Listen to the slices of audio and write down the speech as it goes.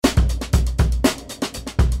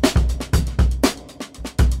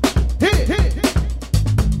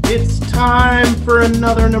It's time for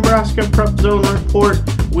another Nebraska Prep Zone report.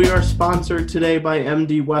 We are sponsored today by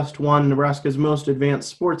MD West One, Nebraska's most advanced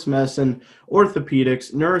sports medicine,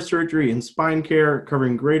 orthopedics, neurosurgery, and spine care,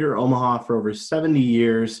 covering Greater Omaha for over 70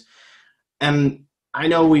 years. And I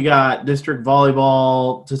know we got district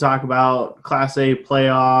volleyball to talk about, Class A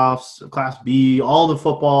playoffs, Class B, all the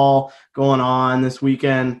football going on this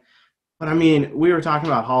weekend. But I mean, we were talking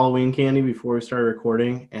about Halloween candy before we started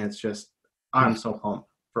recording, and it's just, I'm so pumped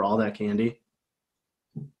for all that candy.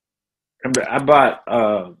 I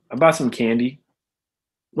bought some candy.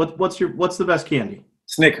 What's the best candy?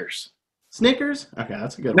 Snickers. Snickers? Okay,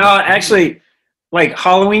 that's a good No, one. actually, like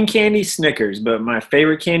Halloween candy, Snickers, but my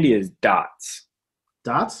favorite candy is Dots.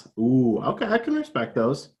 Dots? Ooh, okay, I can respect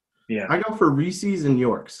those. Yeah. I go for Reese's and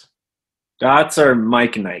Yorks. Dots or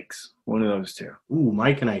Mike and Ike's, one of those two. Ooh,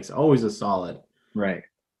 Mike and Ike's, always a solid. Right.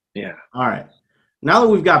 Yeah. All right. Now that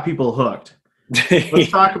we've got people hooked, let's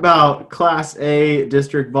talk about Class A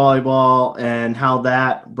district volleyball and how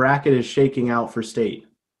that bracket is shaking out for state.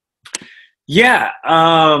 Yeah.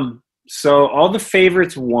 So all the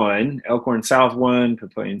favorites won. Elkhorn South won,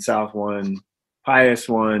 Papillion South won, Pius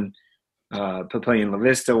won, Papillion La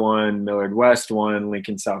Vista won, Millard West won,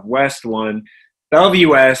 Lincoln Southwest won,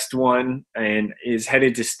 Bellevue West won, and is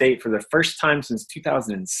headed to state for the first time since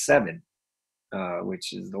 2007,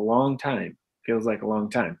 which is a long time. Feels like a long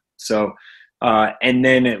time. So, and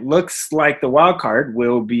then it looks like the wild card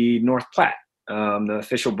will be North Platte. The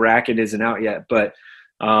official bracket isn't out yet, but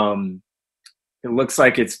it looks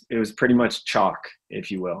like it was pretty much chalk,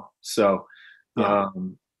 if you will. So, Yeah.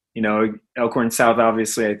 Elkhorn South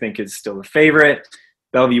obviously I think is still the favorite.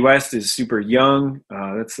 Bellevue West is super young.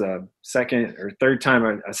 That's the second or third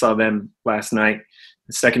time I saw them last night.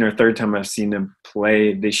 The second or third time I've seen them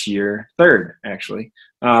play this year. Third, actually.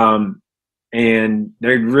 And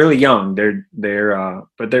they're really young.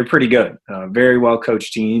 But they're pretty good. Very well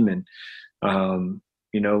coached team, and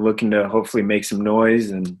looking to hopefully make some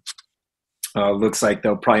noise. And looks like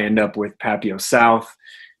they'll probably end up with Papio South,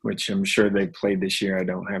 which I'm sure they played this year. I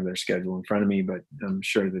don't have their schedule in front of me, but I'm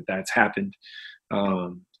sure that that's happened.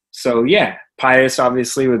 So yeah, Pius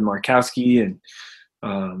obviously with Markowski and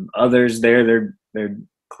others there. They're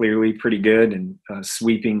clearly pretty good and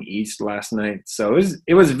sweeping East last night. So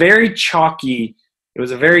it was very chalky. It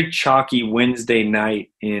was a very chalky Wednesday night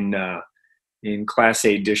in Class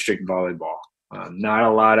A district volleyball. Not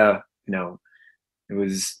a lot of it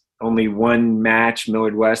was only one match.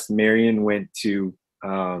 Millard West and Marion went to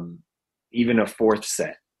even a fourth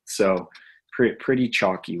set. So pretty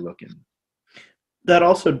chalky looking. That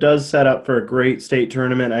also does set up for a great state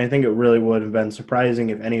tournament. I think it really would have been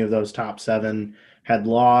surprising if any of those top seven had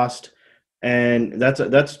lost. And that's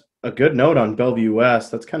a good note on Bellevue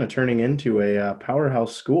West. That's kind of turning into a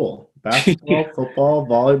powerhouse school. Basketball, football,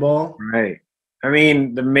 volleyball. Right. I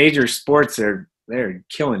mean, the major sports they're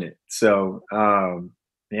killing it. So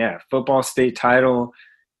football state title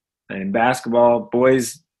and basketball,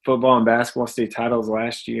 boys football and basketball state titles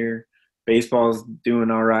last year. Baseball's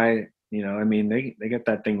doing all right. They got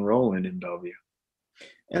that thing rolling in Bellevue.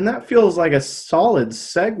 And that feels like a solid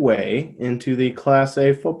segue into the Class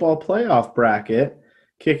A football playoff bracket,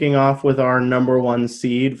 kicking off with our number one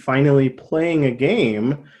seed finally playing a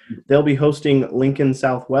game. They'll be hosting Lincoln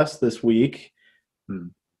Southwest this week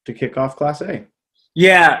to kick off Class A.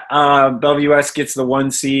 Yeah, Bellevue West gets the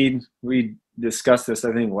one seed. We discussed this,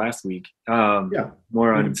 I think, last week.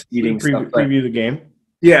 More on seeding stuff. Preview the game.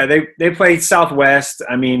 Yeah, they played Southwest.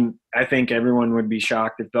 I mean, I think everyone would be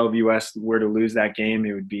shocked if Bellevue West were to lose that game.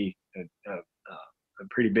 It would be a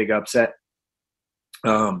pretty big upset.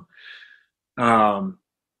 I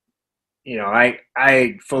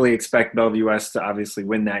fully expect Bellevue West to obviously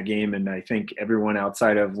win that game, and I think everyone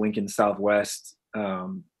outside of Lincoln Southwest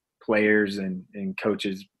players and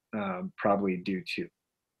coaches probably do too.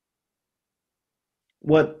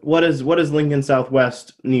 What does Lincoln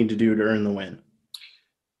Southwest need to do to earn the win?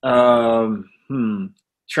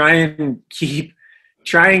 Try and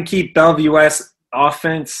keep Bellevue West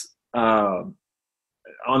offense on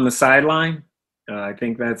the sideline. I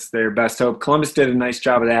think that's their best hope. Columbus did a nice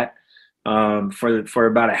job of that for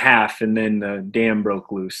about a half, and then the dam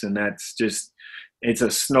broke loose, and it's a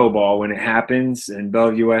snowball when it happens. And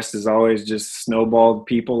Bellevue West has always just snowballed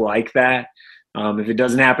people like that. If it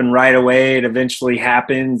doesn't happen right away, it eventually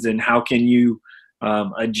happens. And how can you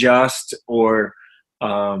adjust or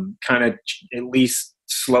kind of at least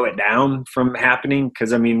slow it down from happening?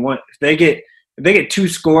 Because I mean, if they get two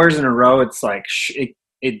scores in a row, it's like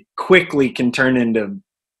it quickly can turn into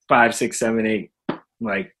 5, 6, 7, 8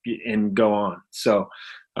 and go on. So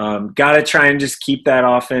got to try and just keep that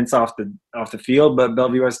offense off the field. But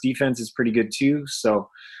Bellevue West defense is pretty good too. So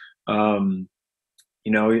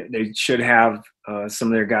they should have some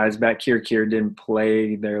of their guys back. Kier didn't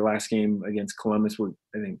play their last game against Columbus.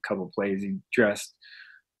 I think a couple plays he dressed.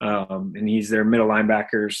 And he's their middle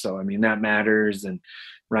linebacker. So, I mean, that matters. And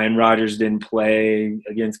Ryan Rogers didn't play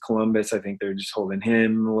against Columbus. I think they're just holding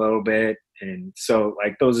him a little bit. And so,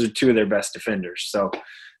 those are two of their best defenders. So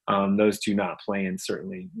those two not playing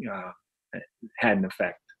certainly had an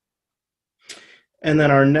effect. And then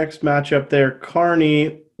our next matchup there,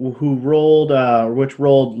 Kearney, which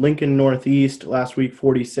rolled Lincoln Northeast last week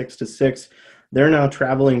 46-6. They're now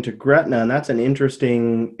traveling to Gretna, and that's an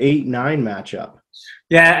interesting 8-9 matchup.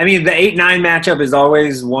 Yeah, I mean, the 8-9 matchup is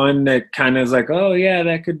always one that kind of is oh, yeah,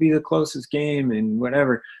 that could be the closest game and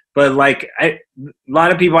whatever. But, a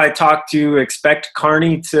lot of people I talk to expect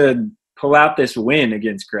Kearney to pull out this win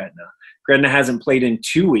against Gretna. Gretna hasn't played in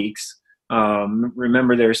 2 weeks.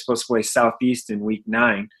 Remember, they were supposed to play Southeast in week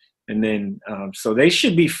 9. And then so they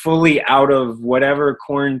should be fully out of whatever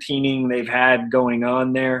quarantining they've had going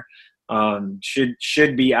on there.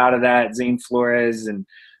 Should be out of that. Zane Flores and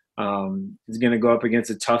is going to go up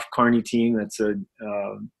against a tough Kearney team that's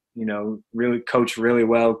really coached really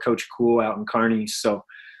well, Coach Cool out in Kearney. So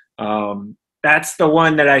that's the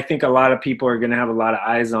one that I think a lot of people are going to have a lot of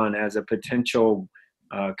eyes on as a potential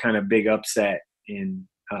kind of big upset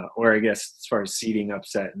or I guess as far as seeding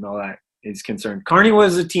upset and all that is concerned. Kearney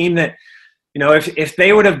was a team that, if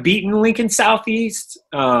they would have beaten Lincoln Southeast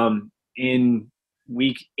in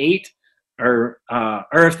week 8, or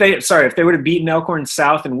if they would have beaten Elkhorn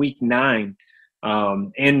South in week 9,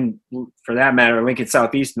 and for that matter, Lincoln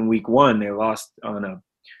Southeast in week 1, they lost on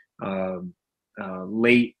a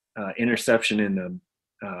late interception in the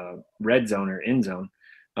red zone or end zone.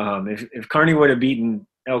 If Kearney would have beaten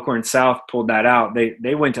Elkhorn South, pulled that out,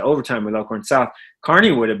 they went to overtime with Elkhorn South.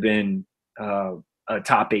 Kearney would have been a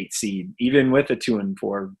top 8 seed, even with a 2-4,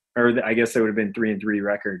 or I guess they would have been 3-3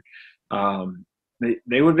 record.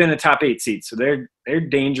 They would have been a top 8 seed. So they're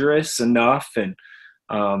dangerous enough and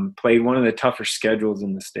played one of the tougher schedules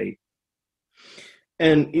in the state.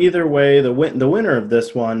 And either way, the winner of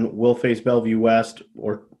this one will face Bellevue West,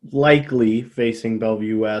 or likely facing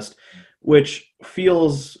Bellevue West, which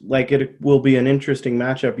feels like it will be an interesting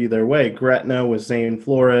matchup either way. Gretna with Zane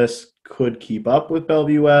Flores could keep up with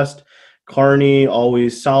Bellevue West. Kearney,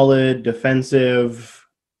 always solid, defensive.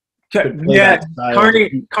 Yeah,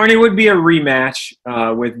 Kearney would be a rematch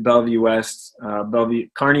with Bellevue West.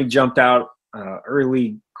 Kearney jumped out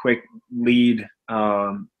early, quick lead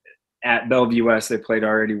at Bellevue West. They played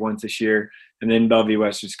already once this year, and then Bellevue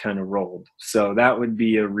West just kind of rolled. So that would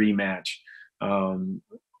be a rematch.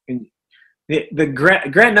 The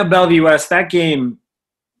Gretna Bellevue West, that game,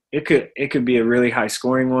 it could be a really high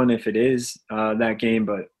scoring one if it is that game,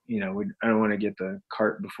 but I don't want to get the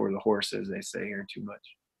cart before the horse, as they say here, too much.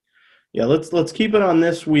 Yeah, let's keep it on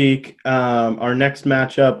this week. Our next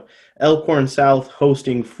matchup, Elkhorn South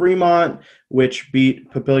hosting Fremont, which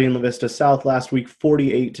beat Papillion La Vista South last week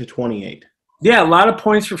 48-28. Yeah, a lot of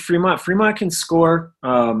points for Fremont. Fremont can score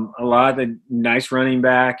a lot. The nice running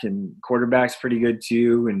back and quarterback's pretty good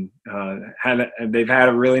too, and they've had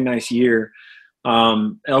a really nice year.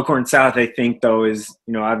 Elkhorn South, I think, though, is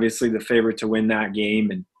obviously the favorite to win that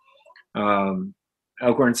game, and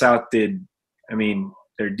Elkhorn South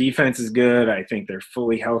their defense is good. I think they're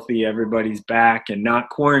fully healthy. Everybody's back and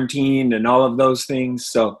not quarantined and all of those things.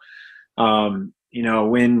 So,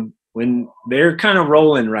 when they're kind of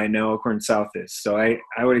rolling right now, Elkhorn South is. So I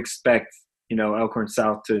would expect, Elkhorn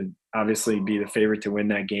South to obviously be the favorite to win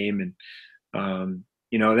that game. And,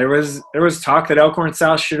 there was talk that Elkhorn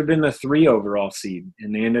South should have been the 3 overall seed,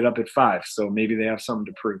 and they ended up at 5. So maybe they have something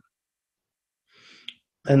to prove.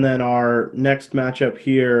 And then our next matchup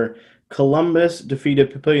here, Columbus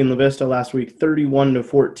defeated Papillion La Vista last week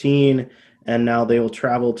 31-14, and now they will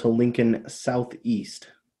travel to Lincoln Southeast.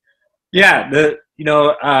 Yeah,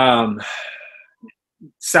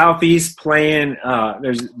 Southeast playing.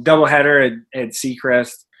 There's a doubleheader at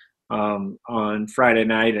Seacrest on Friday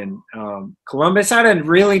night, and Columbus had a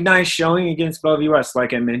really nice showing against Bellevue West,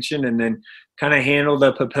 like I mentioned, and then kind of handled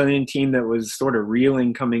a Papillion team that was sort of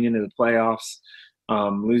reeling coming into the playoffs,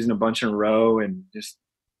 losing a bunch in a row and just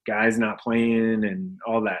guys not playing and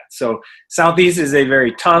all that. So Southeast is a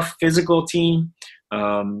very tough, physical team.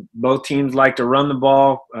 Both teams like to run the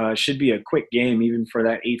ball. Should be a quick game, even for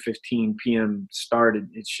that 8:15 p.m. start.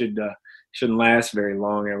 It shouldn't last very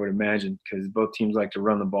long, I would imagine, because both teams like to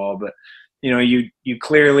run the ball. But you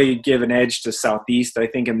clearly give an edge to Southeast, I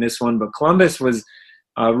think, in this one. But Columbus was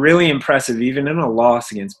really impressive, even in a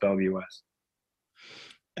loss against Bellevue West.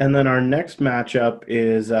 And then our next matchup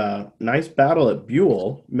is a nice battle at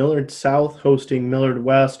Buell. Millard South hosting Millard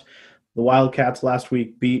West. The Wildcats last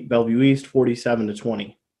week beat Bellevue East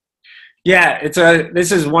 47-20. Yeah,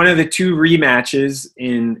 this is one of the two rematches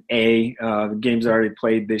in A. The game's already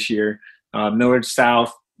played this year. Millard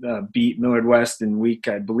South beat Millard West in week,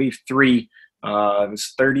 I believe, 3. It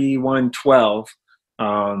was 31-12.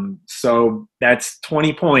 So that's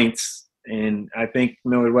 20 points. And I think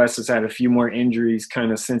Millard West has had a few more injuries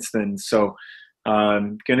kind of since then. So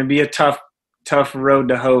going to be a tough road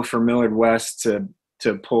to hoe for Millard West to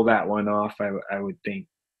pull that one off, I would think.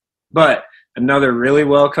 But another really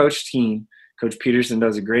well-coached team. Coach Peterson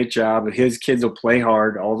does a great job. His kids will play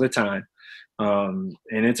hard all the time. And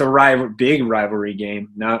it's a big rivalry game.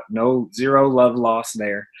 Zero love lost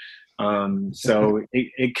there. So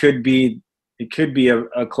it could be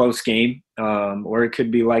a close game, or it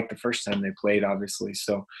could be like the first time they played, obviously.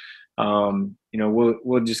 So,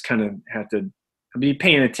 we'll just kind of have to be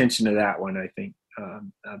paying attention to that one, I think,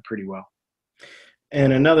 pretty well.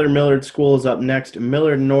 And another Millard school is up next.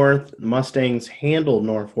 Millard North. Mustangs handled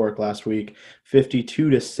Norfolk last week,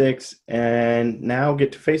 52-6, and now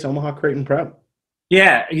get to face Omaha Creighton Prep.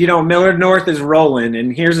 Yeah, Millard North is rolling,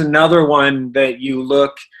 and here's another one that you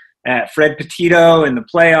look at Fred Petito in the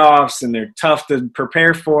playoffs, and they're tough to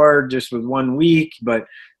prepare for just with 1 week, but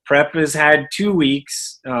Prep has had 2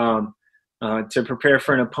 weeks to prepare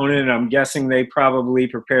for an opponent, and I'm guessing they probably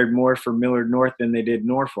prepared more for Millard North than they did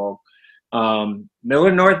Norfolk.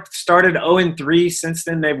 Millard North started 0-3. Since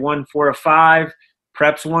then, they've won 4 of 5.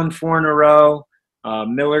 Prep's won 4 in a row.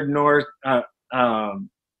 Millard North's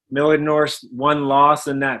one loss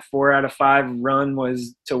in that 4 out of 5 run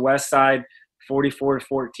was to Westside,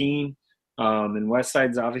 44-14. And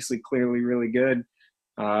Westside's obviously clearly really good.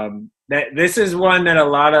 This is one that a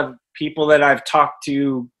lot of people that I've talked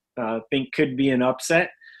to think could be an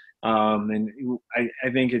upset. And I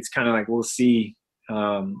think it's kind of like we'll see.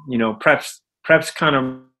 Prep's kind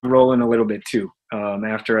of rolling a little bit too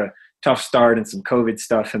after a tough start and some COVID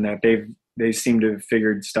stuff, and that they seem to have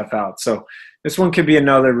figured stuff out. So this one could be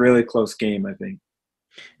another really close game, I think.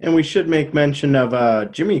 And we should make mention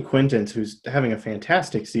of Jimmy Quintens, who's having a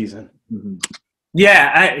fantastic season. Mm-hmm.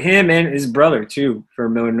 Yeah, him and his brother too for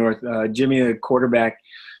Millard North. Jimmy, the quarterback,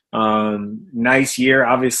 nice year.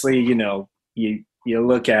 Obviously, you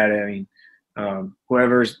look at it. I mean,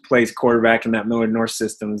 whoever plays quarterback in that Millard North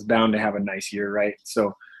system is bound to have a nice year, right?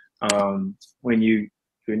 So when you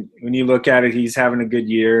look at it, he's having a good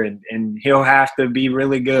year, and he'll have to be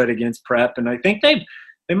really good against Prep. And I think they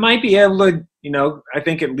might be able to, I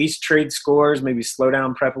think at least trade scores, maybe slow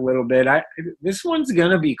down Prep a little bit. This one's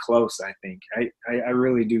gonna be close. I think. I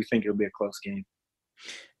really do think it'll be a close game.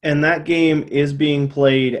 And that game is being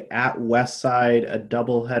played at Westside, a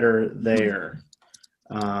doubleheader there.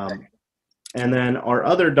 And then our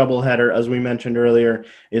other doubleheader, as we mentioned earlier,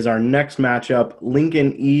 is our next matchup,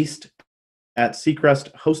 Lincoln East at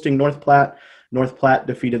Seacrest hosting North Platte. North Platte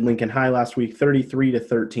defeated Lincoln High last week,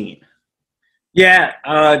 33-13.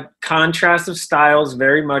 Yeah, contrast of styles,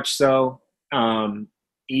 very much so.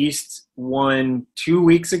 East won 2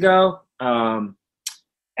 weeks ago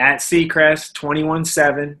at Seacrest,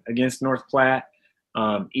 21-7 against North Platte.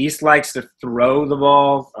 East likes to throw the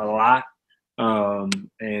ball a lot.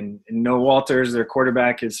 And Noah Walters, their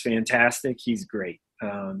quarterback, is fantastic. He's great.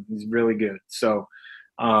 He's really good. So,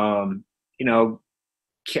 how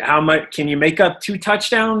much can you make up 2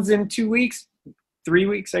 touchdowns in 2 weeks, 3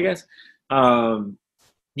 weeks, I guess?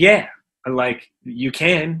 Yeah, you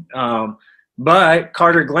can. But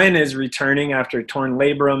Carter Glenn is returning after a torn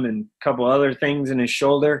labrum and a couple other things in his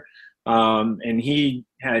shoulder. And he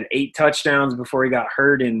had 8 touchdowns before he got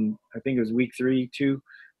hurt in, I think it was week 3,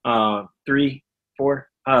 4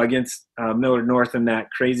 against Millard North, and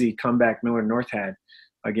that crazy comeback Millard North had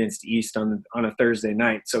against East on a Thursday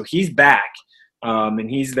night. So he's back, and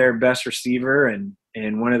he's their best receiver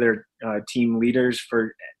and one of their team leaders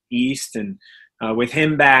for East. And with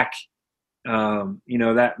him back,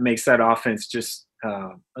 that makes that offense just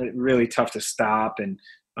really tough to stop, and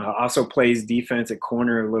also plays defense at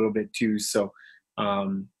corner a little bit too. So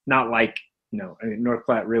not like North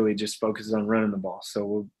Platte really just focuses on running the ball.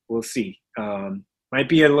 So we'll see. Might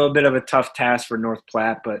be a little bit of a tough task for North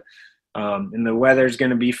Platte, but and the weather's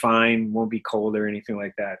going to be fine. Won't be cold or anything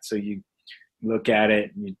like that. So you look at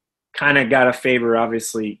it, and you kind of got to favor,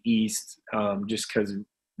 obviously, East, just because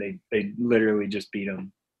they literally just beat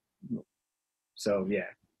them. So, yeah,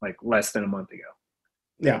 like less than a month ago.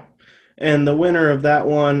 Yeah. And the winner of that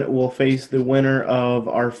one will face the winner of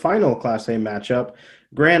our final Class A matchup.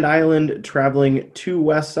 Grand Island traveling to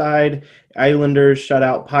Westside. Islanders shut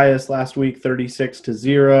out Pius last week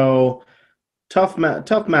 36-0. Tough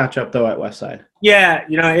matchup, though, at Westside. Yeah,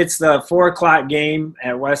 it's the 4:00 game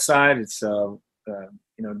at Westside. It's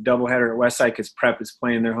doubleheader at Westside because Prep is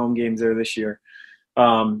playing their home games there this year.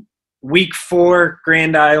 Week 4,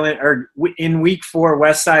 Grand Island, or in week 4,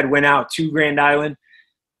 Westside went out to Grand Island,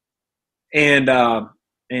 and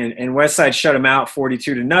Westside shut them out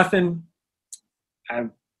 42-0.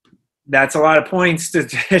 That's a lot of points to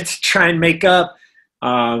try and make up.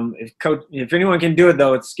 If anyone can do it,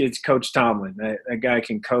 though, it's Coach Tomlin. That guy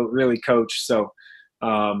can really coach. So,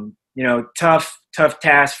 tough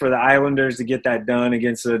task for the Islanders to get that done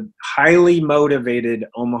against a highly motivated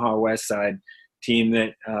Omaha Westside team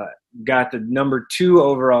that got the number 2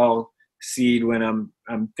 overall seed. When I'm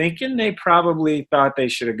thinking they probably thought they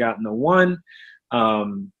should have gotten the 1.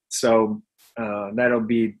 So that'll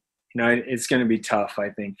be, it's going to be tough, I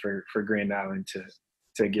think, for Grand Island to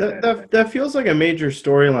get that feels like a major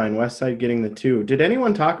storyline, Westside getting the 2. Did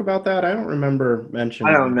anyone talk about that? I don't remember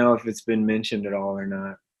mentioning. I don't know if it's been mentioned at all or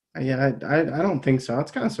not. Yeah, I don't think so.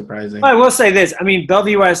 It's kind of surprising. I will say this. I mean,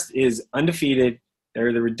 Bellevue West is undefeated.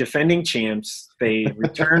 They're the defending champs. They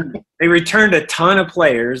returned a ton of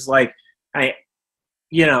players. I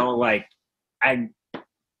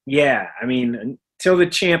mean, until the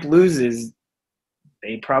champ loses,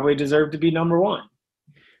 they probably deserve to be number 1.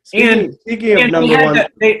 Speaking of number 1,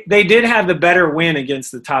 they did have the better win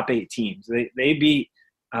against the top 8 teams. They beat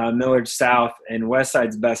Millard South, and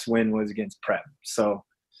Westside's best win was against Prep. So,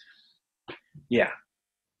 yeah.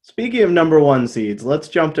 Speaking of number 1 seeds, let's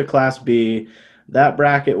jump to Class B. That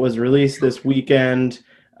bracket was released this weekend.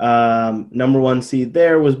 Number 1 seed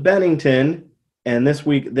there was Bennington, and this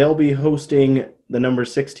week they'll be hosting the number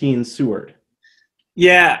 16 Seward.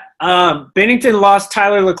 Yeah, Bennington lost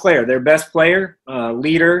Tyler LeClaire, their best player,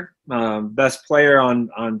 leader, best player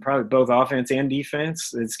on probably both offense and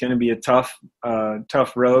defense. It's going to be a tough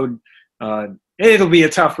road. It'll be a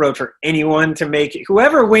tough road for anyone to make it.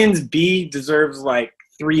 Whoever wins B deserves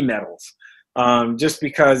 3 medals, just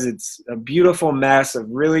because it's a beautiful mess of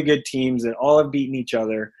really good teams that all have beaten each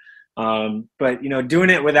other. But doing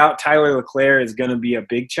it without Tyler LeClaire is going to be a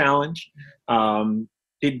big challenge.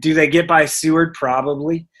 Do they get by Seward?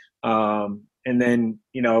 Probably. And then,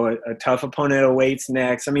 a tough opponent awaits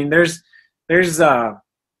next. I mean,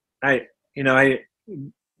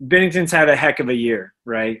 Bennington's had a heck of a year,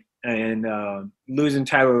 right? And losing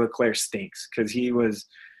Tyler LeClaire stinks because he was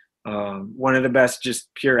one of the best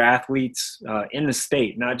just pure athletes in the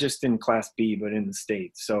state, not just in Class B, but in the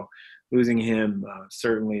state. So losing him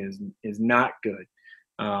certainly is not good.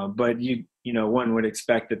 But one would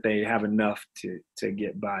expect that they have enough to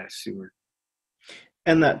get by Seward.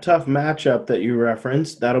 And that tough matchup that you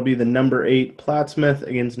referenced, that'll be the number 8 Plattsmouth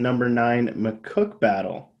against number 9 McCook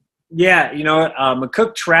battle. Yeah,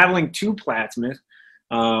 McCook traveling to Plattsmouth.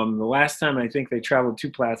 The last time I think they traveled to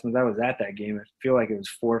Plattsmouth, I was at that game. I feel like it was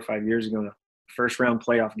 4 or 5 years ago in a first-round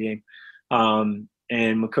playoff game. And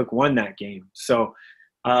McCook won that game. So,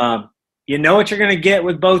 you know what you're going to get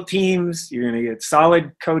with both teams. You're going to get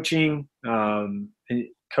solid coaching.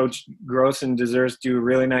 Coach Grossen deserves to do a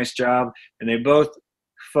really nice job. And they both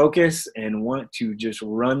focus and want to just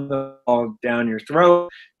run the ball down your throat.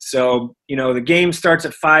 So, the game starts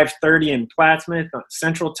at 5:30 in Plattsmouth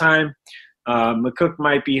Central Time. McCook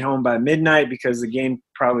might be home by midnight because the game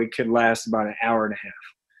probably could last about an hour and a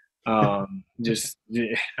half.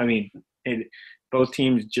 Both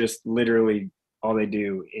teams just literally all they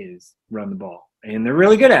do is run the ball, and they're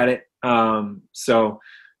really good at it. So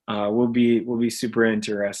will be super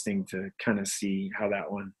interesting to kind of see how that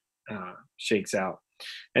one shakes out.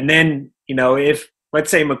 And then, if let's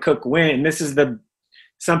say McCook win, this is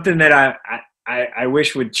something that I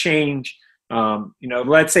wish would change.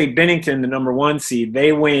 Let's say Bennington, the number 1 seed,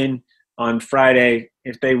 they win on Friday.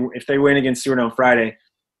 If they win against Seward on Friday,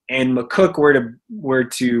 and McCook were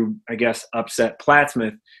to I guess upset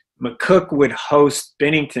Plattsmouth, McCook would host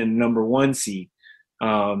Bennington, number 1 seed,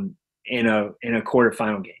 in a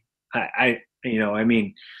quarterfinal game.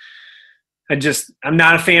 I'm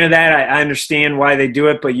not a fan of that. I understand why they do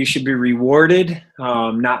it, but you should be rewarded,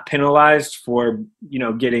 not penalized for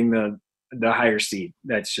getting the higher seed.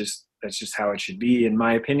 That's just how it should be, in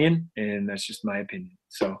my opinion, and that's just my opinion.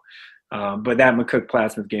 So, but that McCook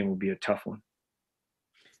Plattsmouth game will be a tough one.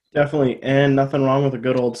 Definitely, and nothing wrong with a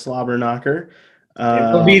good old slobber knocker.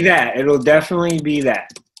 It'll be that. It'll definitely be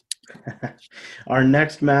that. Our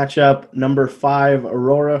next matchup, number 5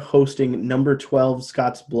 Aurora hosting number 12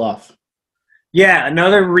 Scotts Bluff. Yeah,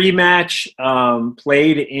 another rematch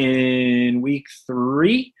played in week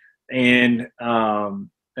 3, and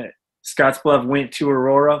Scottsbluff went to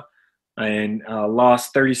Aurora and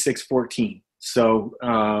lost 36-14. So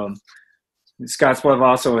Scottsbluff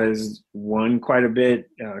also has won quite a bit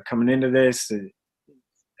coming into this.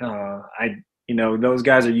 Those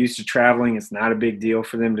guys are used to traveling. It's not a big deal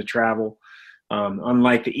for them to travel.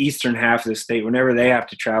 Unlike the eastern half of the state, whenever they have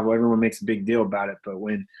to travel, everyone makes a big deal about it. But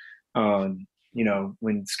when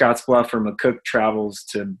Scottsbluff or McCook travels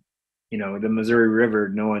to, the Missouri River,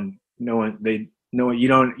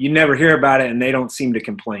 you never hear about it, and they don't seem to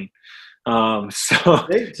complain.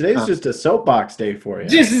 Today's just a soapbox day for you.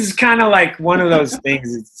 This is kind of like one of those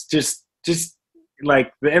things. It's just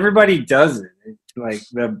like everybody does it. Like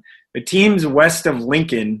the teams west of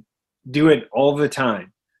Lincoln do it all the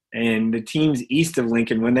time, and the teams east of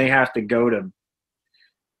Lincoln, when they have to go to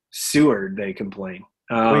Seward, they complain.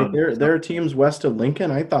 Wait, there are teams west of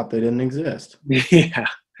Lincoln? I thought they didn't exist. Yeah.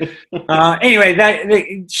 Anyway,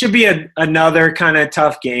 that should be another kind of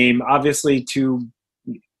tough game. Obviously, two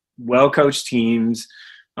well-coached teams.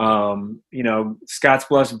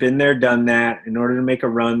 Scottsbluff's been there, done that. In order to make a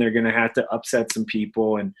run, they're going to have to upset some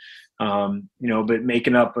people, and but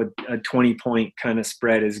making up a 20-point kind of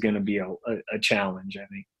spread is going to be a challenge, I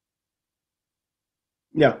think.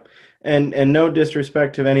 Yeah. And no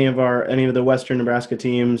disrespect to any of the Western Nebraska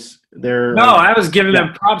teams. I was giving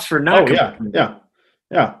them props for not. Oh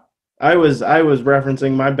yeah. I was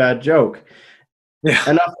referencing my bad joke.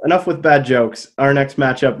 Yeah. Enough with bad jokes. Our next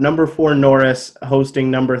matchup: number 4 Norris hosting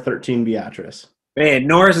number 13 Beatrice. Man,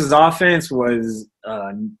 Norris's offense was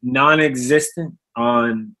non-existent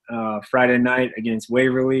on Friday night against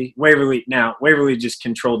Waverly. Waverly just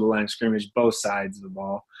controlled the line of scrimmage, both sides of the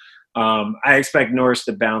ball. I expect Norris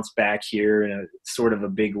to bounce back here in a sort of a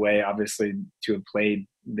big way, obviously, to have played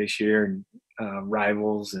this year and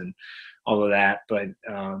rivals and all of that. But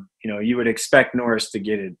you would expect Norris to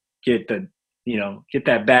get that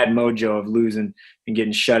bad mojo of losing and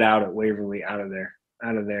getting shut out at Waverly out of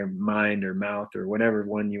their mind or mouth or whatever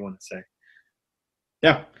one you want to say.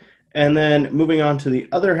 Yeah. And then moving on to the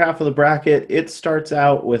other half of the bracket, it starts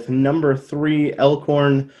out with number 3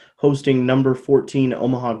 Elkhorn hosting number 14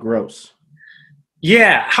 Omaha Gross.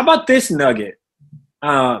 Yeah, how about this nugget?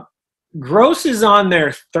 Gross is on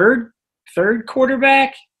their third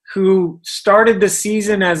quarterback who started the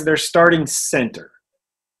season as their starting center.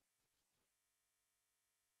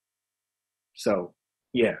 So,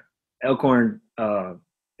 yeah, Elkhorn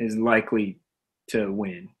is likely to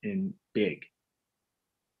win in big.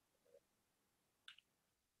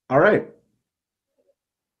 All right.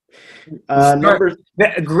 Let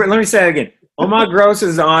me say it again. Omaha Gross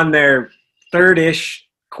is on their third-ish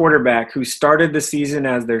quarterback who started the season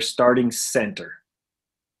as their starting center.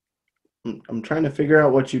 I'm trying to figure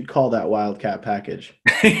out what you'd call that Wildcat package.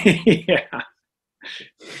 Yeah.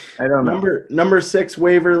 I don't know. Number 6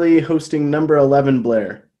 Waverly hosting number 11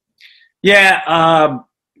 Blair. Yeah,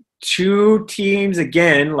 two teams,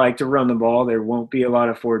 again, like to run the ball. There won't be a lot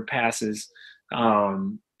of forward passes.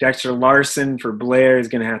 Dexter Larson for Blair is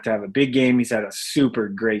going to have a big game. He's had a super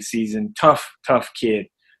great season. Tough kid.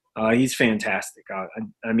 He's fantastic.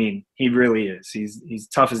 I mean, he really is. He's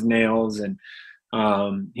tough as nails, and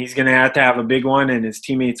he's going to have a big one, and his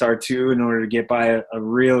teammates are too, in order to get by a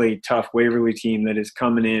really tough Waverly team that is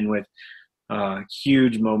coming in with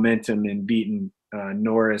huge momentum and beating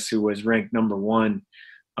Norris, who was ranked number 1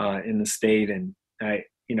 in the state. And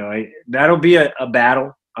that'll be a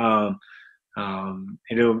battle.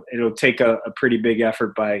 It'll take a pretty big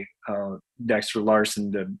effort by Dexter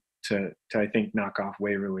Larson to I think knock off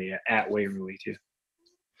Waverly at Waverly too.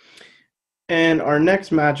 And our next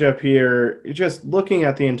matchup here, just looking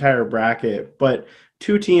at the entire bracket, but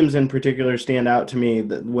two teams in particular stand out to me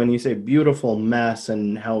that when you say beautiful mess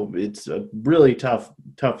and how it's a really tough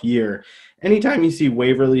year. Anytime you see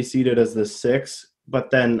Waverly seated as the 6,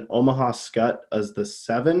 but then Omaha Skutt as the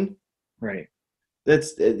 7, right?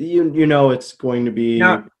 That's it's going to be.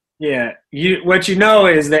 No, yeah, what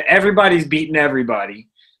is that everybody's beating everybody.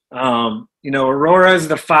 Aurora is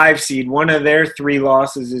the 5 seed. One of their 3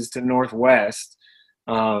 losses is to Northwest.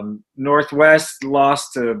 Northwest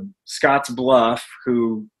lost to Scottsbluff,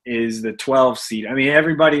 who is the 12 seed. I mean,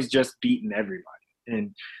 everybody's just beating everybody.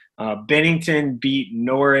 And Bennington beat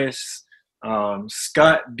Norris.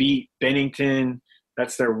 Skutt beat Bennington.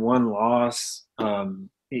 That's their 1 loss.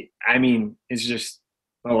 It's just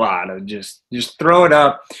a lot of just throw it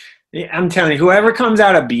up. I'm telling you, whoever comes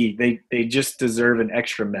out of B, they just deserve an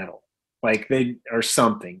extra medal, or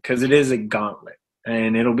something, because it is a gauntlet,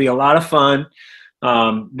 and it'll be a lot of fun.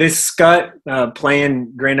 This Scott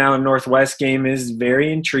playing Grand Island Northwest game is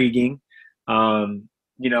very intriguing.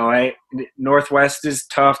 Northwest is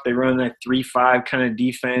tough. They run that 3-5 kind of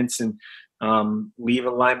defense and leave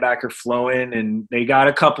a linebacker flowing, and they got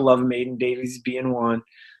a couple of them, Aiden Davies being one,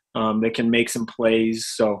 that can make some plays.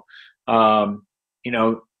 So,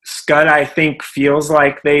 Scott, I think, feels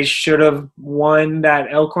like they should have won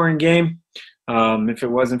that Elkhorn game if it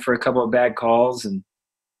wasn't for a couple of bad calls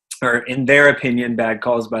or in their opinion, bad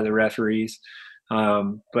calls by the referees.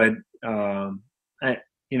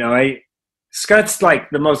 Scott's like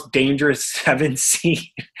the most dangerous 7 seed.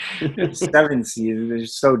 7 seed, they're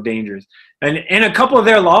so dangerous. And a couple of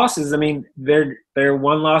their losses, I mean, their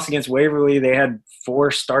one loss against Waverly, they had 4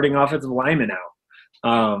 starting offensive linemen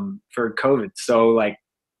out for COVID. So,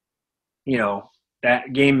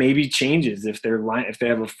 that game maybe changes if they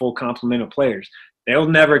have a full complement of players. They'll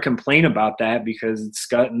never complain about that because it's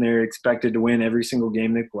Scott and they're expected to win every single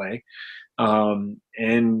game they play.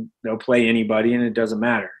 And they'll play anybody and it doesn't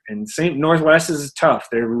matter. And St. Northwest is tough.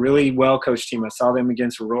 They're a really well-coached team. I saw them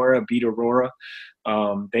against Aurora, beat Aurora.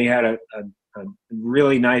 They had a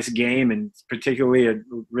really nice game and particularly a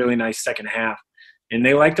really nice second half. And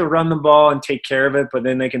they like to run the ball and take care of it, but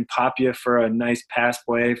then they can pop you for a nice pass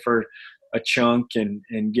play for a chunk and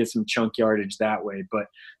get some chunk yardage that way. But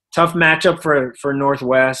tough matchup for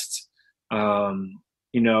Northwest.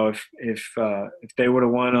 If they would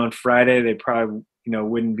have won on Friday, they probably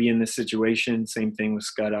wouldn't be in this situation. Same thing with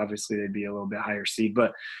Scott. Obviously, they'd be a little bit higher seed.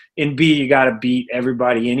 But in B, you got to beat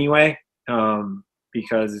everybody anyway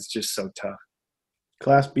because it's just so tough.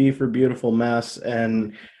 Class B for beautiful mess.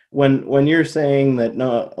 And when you're saying that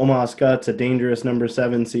Omaha Scott's a dangerous number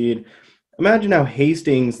 7 seed, imagine how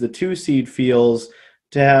Hastings, the 2 seed, feels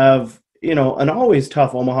to have an always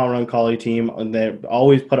tough Omaha Roncalli team, and they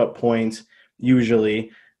always put up points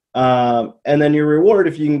usually. And then your reward,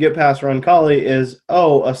 if you can get past Roncalli, is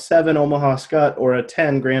a 7 Omaha Scott or a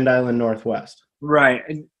 10 Grand Island Northwest. Right.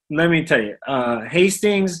 Let me tell you,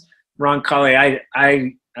 Hastings, Roncalli.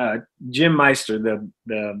 Jim Meister,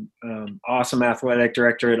 the awesome athletic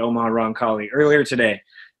director at Omaha Roncalli, earlier today,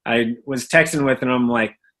 I was texting with him. I'm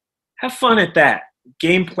like, have fun at that.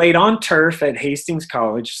 Game played on turf at Hastings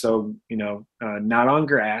College, so not on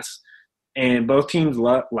grass. And both teams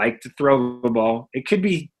like to throw the ball. It could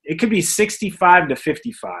be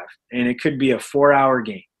 65-55, and it could be a 4-hour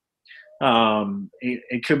game.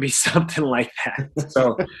 It could be something like that.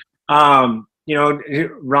 So,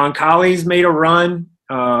 Roncalli's made a run.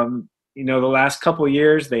 The last couple of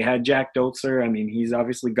years they had Jack Dolzer. I mean, he's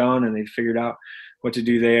obviously gone, and they figured out what to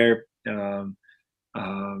do there.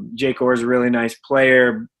 Jake Orr is a really nice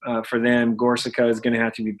player for them. Gorsica is going to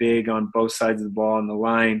have to be big on both sides of the ball on the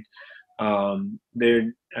line.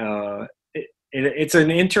 It's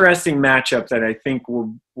an interesting matchup that I think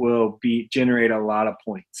will generate a lot of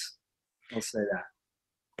points. I'll say that.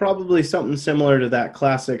 Probably something similar to that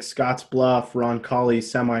classic Scotts Bluff Roncalli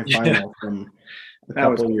semifinal from a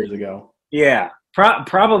couple of years ago. Yeah,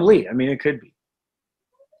 probably. I mean, it could be.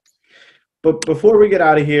 But before we get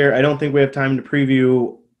out of here, I don't think we have time to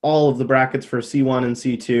preview all of the brackets for C1 and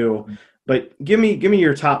C2. But give me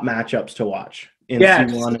your top matchups to watch in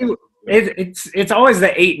C1. It's always the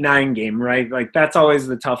 8-9 game, right? Like that's always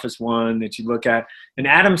the toughest one that you look at. And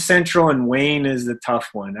Adams Central and Wayne is the tough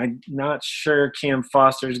one. I'm not sure Cam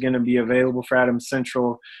Foster is going to be available for Adams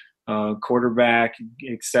Central, quarterback,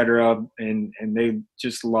 etc. And they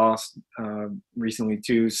just lost recently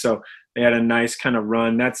too. So they had a nice kind of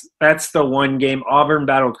run. That's the one game. Auburn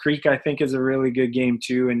Battle Creek, I think, is a really good game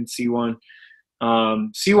too in C1.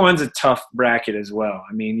 C1's a tough bracket as well.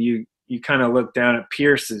 I mean, you kind of look down at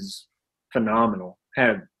Pierce is phenomenal.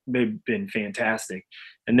 They've been fantastic.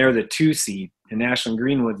 And they're the 2 seed, and Ashland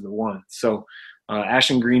Greenwood's the 1. So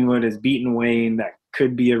Ashland Greenwood has beaten Wayne. That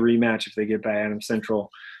could be a rematch if they get by Adams Central.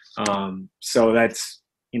 So that's,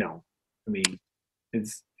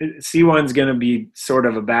 C1's going to be sort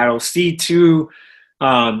of a battle. C2,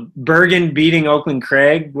 Bergen beating Oakland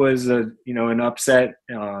Craig was an upset.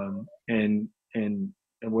 And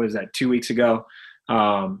what was that, 2 weeks ago?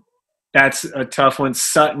 That's a tough one.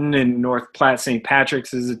 Sutton and North Platte St.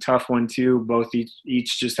 Patrick's is a tough one too. Both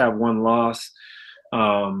each just have 1 loss.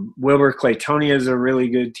 Wilbur Claytonia is a really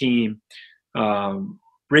good team.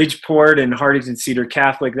 Bridgeport and Hartington Cedar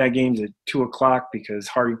Catholic, that game's at 2:00 because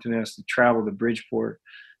Hartington has to travel to Bridgeport.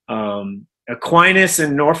 Aquinas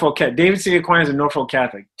and Norfolk, Davidson Aquinas and Norfolk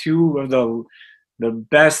Catholic, 2 of the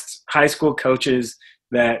best high school coaches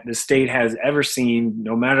that the state has ever seen,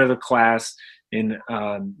 no matter the class. And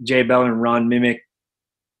Jay Bell and Ron Mimic,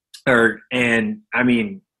 and I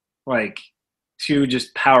mean, like 2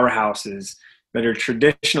 just powerhouses that are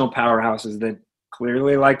traditional powerhouses that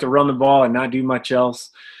clearly like to run the ball and not do much else.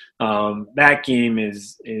 That game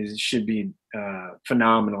should be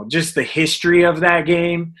phenomenal. Just the history of that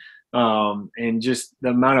game, and just the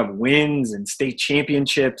amount of wins and state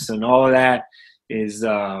championships and all of that that's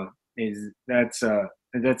a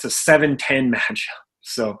 7-10 matchup.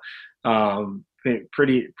 So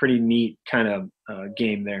pretty neat kind of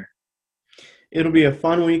game there. It'll be a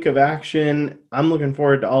fun week of action. I'm looking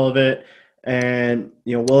forward to all of it. And,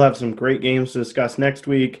 we'll have some great games to discuss next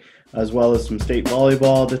week, as well as some state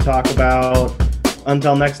volleyball to talk about.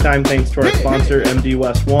 Until next time, thanks to our sponsor, MD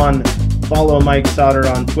West One. Follow Mike Sauter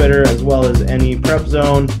on Twitter, as well as any Prep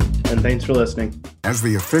Zone. And thanks for listening. As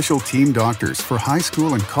the official team doctors for high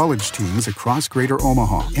school and college teams across Greater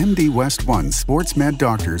Omaha, MD West One Sports Med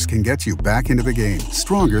Doctors can get you back into the game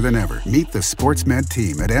stronger than ever. Meet the Sports Med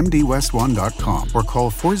team at mdwest1.com or call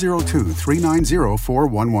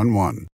 402-390-4111.